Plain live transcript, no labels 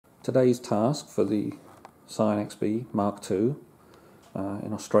Today's task for the Scion XB Mark II,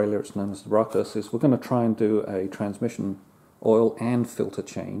 in Australia it's known as the Ruckus, is we're going to try and do a transmission oil and filter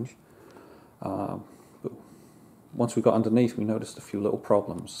change. But once we got underneath, we noticed a few little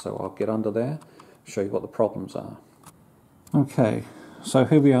problems, so I'll get under there, show you what the problems are. Okay, so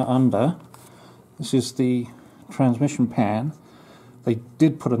here we are under. This is the transmission pan. They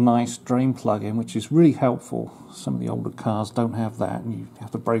did put a nice drain plug in, which is really helpful. Some of the older cars don't have that, and you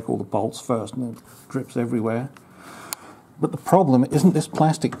have to break all the bolts first, and it drips everywhere. But the problem isn't this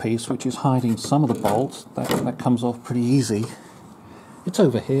plastic piece, which is hiding some of the bolts. That comes off pretty easy. It's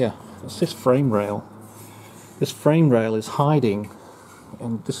over here. It's this frame rail. This frame rail is hiding,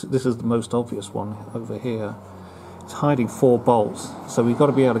 and this is the most obvious one over here. It's hiding 4 bolts, so we've got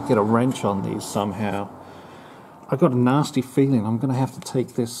to be able to get a wrench on these somehow. I've got a nasty feeling I'm going to have to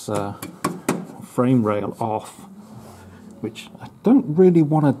take this frame rail off, which I don't really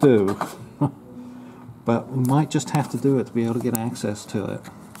want to do, but we might just have to do it to be able to get access to it.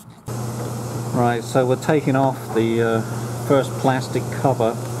 Right, so we're taking off the first plastic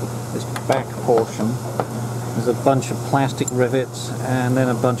cover, this back portion. There's a bunch of plastic rivets and then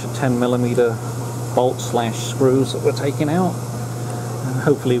a bunch of 10mm bolts / screws that we're taking out. And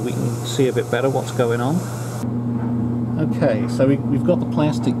hopefully we can see a bit better what's going on. Okay, so we've got the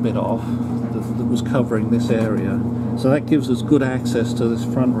plastic bit off that was covering this area, so that gives us good access to this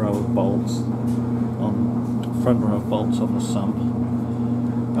front row of bolts on the sump.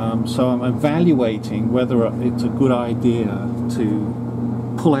 So I'm evaluating whether it's a good idea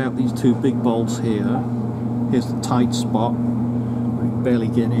to pull out these 2 big bolts here. Here's the tight spot, I can barely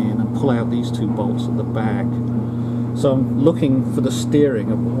get in, and pull out these 2 bolts at the back. So I'm looking for the steering.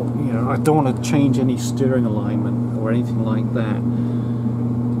 I don't want to change any steering alignment or anything like that.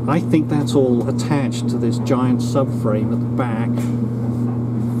 I think that's all attached to this giant subframe at the back.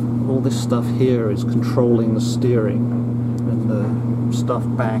 All this stuff here is controlling the steering and the stuff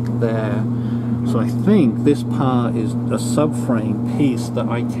back there. So I think this part is a subframe piece that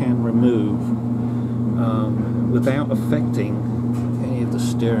I can remove without affecting any of the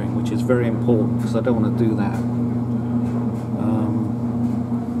steering, which is very important because I don't want to do that.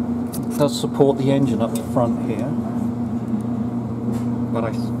 It does support the engine up the front here, but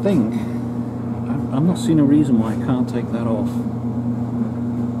I think I'm not seeing a reason why I can't take that off.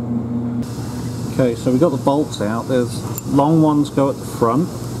 Okay, so we've got the bolts out. There's long ones go at the front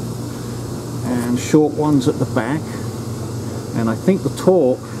and short ones at the back, and I think the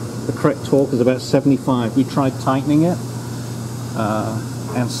torque, the correct torque, is about 75. We tried tightening it,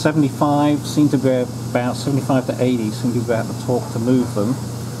 and 75 seemed to be about 75 to 80 seemed to be about the torque to move them.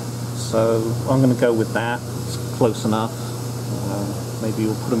 So I'm going to go with that. It's close enough. Maybe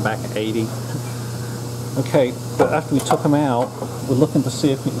we'll put them back at 80. Okay, but after we took them out, we're looking to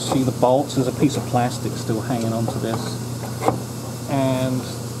see if we can see the bolts. There's a piece of plastic still hanging onto this. And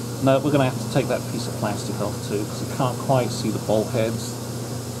no, we're going to have to take that piece of plastic off too, because you can't quite see the bolt heads.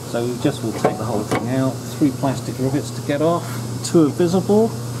 So we just will take the whole thing out. 3 plastic rivets to get off. 2 are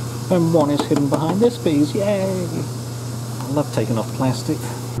visible, and 1 is hidden behind this piece. Yay! I love taking off plastic.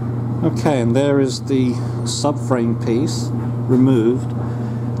 Okay, and there is the subframe piece removed.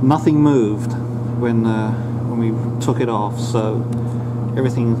 Nothing moved when we took it off, so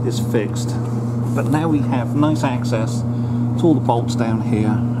everything is fixed. But now we have nice access to all the bolts down here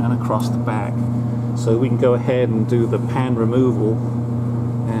and across the back, so we can go ahead and do the pan removal,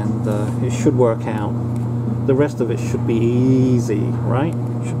 and it should work out. The rest of it should be easy, right?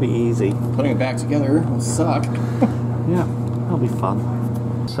 Should be easy. Putting it back together will suck. Yeah, that'll be fun.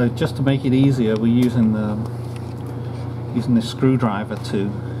 So just to make it easier, we're using this screwdriver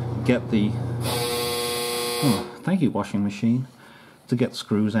to get the thank you, washing machine, to get the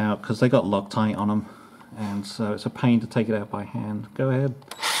screws out, because they got Loctite on them, and so it's a pain to take it out by hand. Go ahead.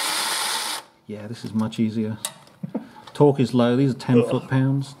 Yeah, this is much easier. Torque is low. These are 10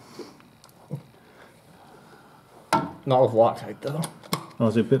 foot-pounds. Not with Loctite though. Oh,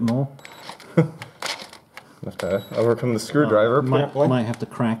 is it a bit more? Have to overcome the screwdriver. Might have to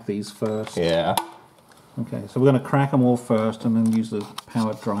crack these first. Yeah. Okay, so we're going to crack them all first and then use the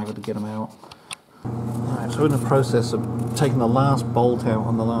power driver to get them out. Alright, so we're in the process of taking the last bolt out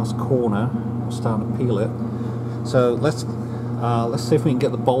on the last corner. We're starting to peel it. So let's see if we can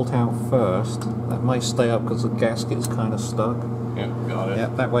get the bolt out first. That might stay up because the gasket is kind of stuck. Yeah, got it. Yeah,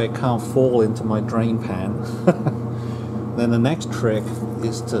 that way it can't fall into my drain pan. Then the next trick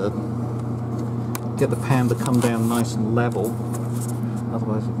is to get the pan to come down nice and level.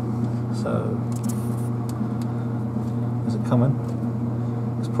 Otherwise, so is it coming?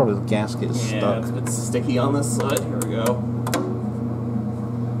 It's probably the gasket is stuck. Yeah, it's sticky on this side. Here we go.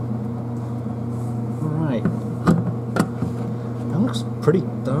 pretty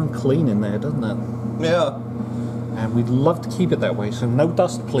darn clean in there, doesn't it? Yeah. And we'd love to keep it that way, so no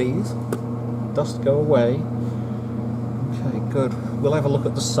dust please. Dust go away. Okay, good. We'll have a look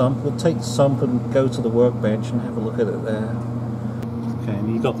at the sump. We'll take the sump and go to the workbench and have a look at it there. Okay,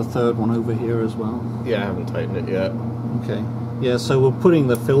 and you got the third one over here as well? Yeah, I haven't tightened it yet. Okay. Yeah, so we're putting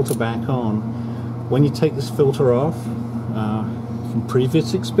the filter back on. When you take this filter off, from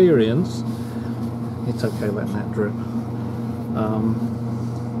previous experience, it's okay letting that drip.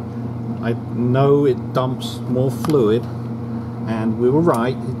 I know it dumps more fluid, and we were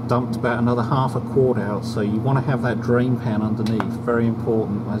right, it dumped about another half a quart out, so you want to have that drain pan underneath. Very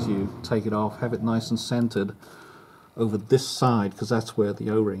important as you take it off. Have it nice and centered over this side, because that's where the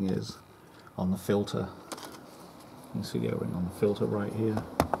O-ring is on the filter. You can see the O-ring on the filter right here.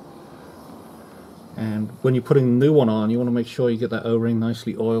 And when you're putting the new one on, you want to make sure you get that O-ring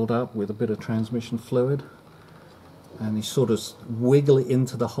nicely oiled up with a bit of transmission fluid. And you sort of wiggle it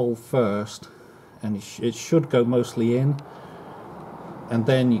into the hole first, and it should go mostly in. And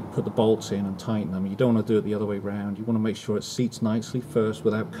then you put the bolts in and tighten them. You don't want to do it the other way around. You want to make sure it seats nicely first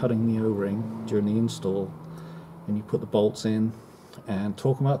without cutting the O-ring during the install. And you put the bolts in and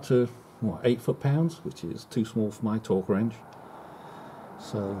torque them up to, what, 8 foot-pounds, which is too small for my torque wrench.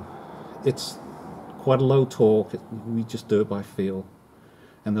 So it's quite a low torque. We just do it by feel.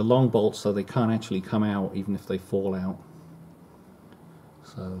 And they're long bolts, so they can't actually come out even if they fall out.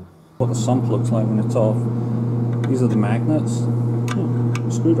 So what the sump looks like when it's off. These are the magnets.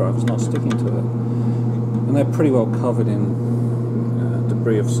 The screwdriver's not sticking to it. And they're pretty well covered in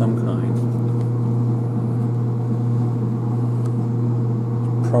debris of some kind.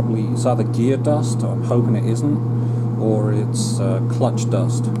 Probably, it's either gear dust, I'm hoping it isn't, or it's clutch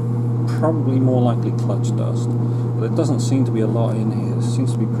dust. Probably more likely clutch dust. But there doesn't seem to be a lot in here. It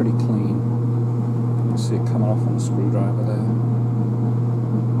seems to be pretty clean. You can see it coming off on the screwdriver there.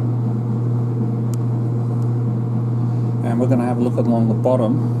 And we're going to have a look along the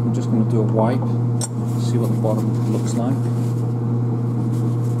bottom. We're just going to do a wipe, see what the bottom looks like.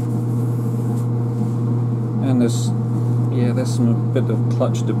 And there's a bit of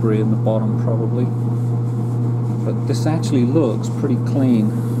clutch debris in the bottom probably. But this actually looks pretty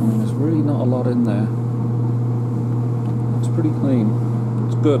clean. I mean, there's really not a lot in there. It's pretty clean.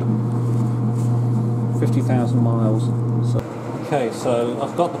 It's good. 50,000 miles. So, okay, so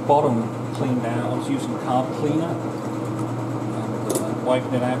I've got the bottom cleaned out. I was using carb cleaner and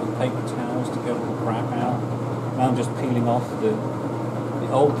wiping it out with paper towels to get all the crap out. Now I'm just peeling off the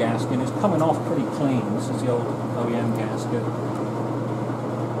old gasket. It's coming off pretty clean. This is the old OEM gasket.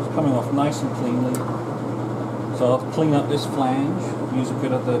 It's coming off nice and cleanly. So I'll clean up this flange, use a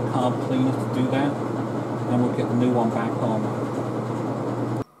bit of the carb cleaner to do that, and we'll get the new one back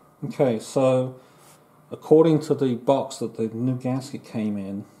on. Okay, so according to the box that the new gasket came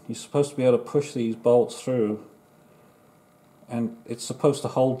in, you're supposed to be able to push these bolts through, and it's supposed to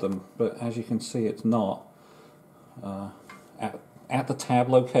hold them, but as you can see it's not. At the tab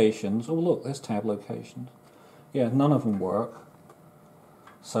locations, oh look, there's tab locations. Yeah, none of them work.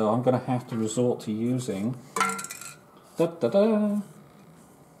 So I'm going to have to resort to using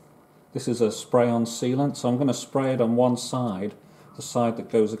this is a spray-on sealant, so I'm going to spray it on one side, the side that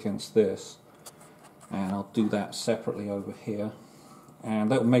goes against this, and I'll do that separately over here,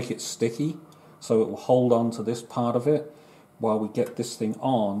 and that will make it sticky, so it will hold on to this part of it while we get this thing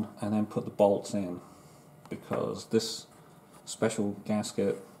on and then put the bolts in, because this special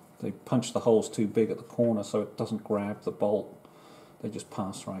gasket, they punch the holes too big at the corner so it doesn't grab the bolt, they just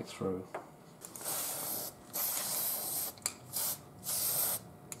pass right through.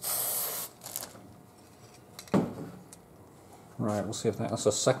 Right, we'll see if that's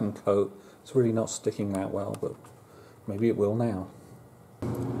a second coat. It's really not sticking that well, but maybe it will now.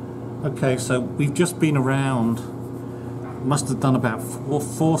 Okay, so we've just been around, must have done about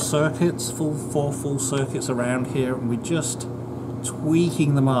four circuits, four full circuits around here, and we're just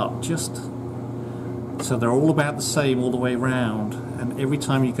tweaking them up, just so they're all about the same all the way around, and every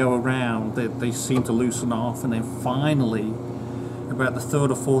time you go around they seem to loosen off, and then finally about the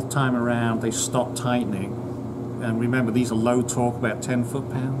third or fourth time around they stop tightening. And remember, these are low torque, about 10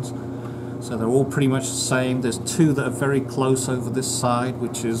 foot-pounds. So they're all pretty much the same. There's two that are very close over this side,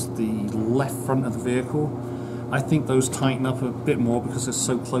 which is the left front of the vehicle. I think those tighten up a bit more because they're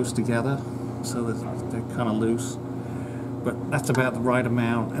so close together. So they're kind of loose. But that's about the right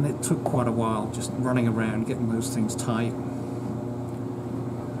amount. And it took quite a while just running around, getting those things tight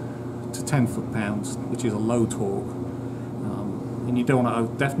to 10 foot-pounds, which is a low torque. And you don't want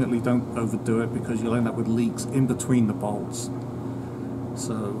to, definitely don't overdo it because you'll end up with leaks in between the bolts.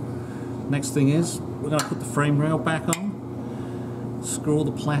 So next thing is we're going to put the frame rail back on, screw all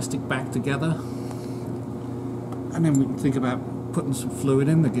the plastic back together, and then we can think about putting some fluid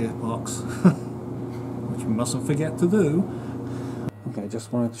in the gearbox, which we mustn't forget to do. Okay,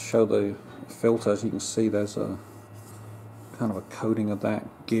 just wanted to show the filter. As you can see, there's a kind of a coating of that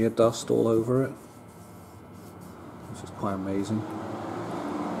gear dust all over it, which is quite amazing.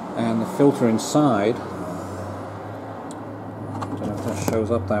 And the filter inside, I don't know if that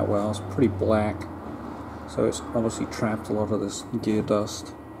shows up that well, it's pretty black, so it's obviously trapped a lot of this gear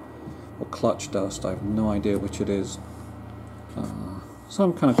dust or clutch dust. I have no idea which it is. So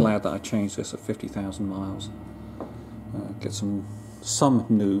I'm kind of glad that I changed this at 50,000 miles. Get some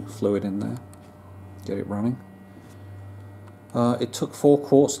new fluid in there, get it running. It took 4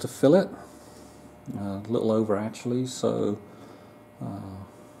 quarts to fill it, a little over actually, so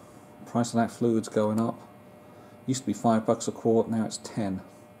price of that fluid's going up. Used to be $5 a quart, now it's 10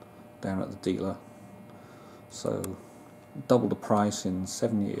 down at the dealer. So double the price in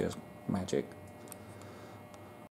 7 years, magic.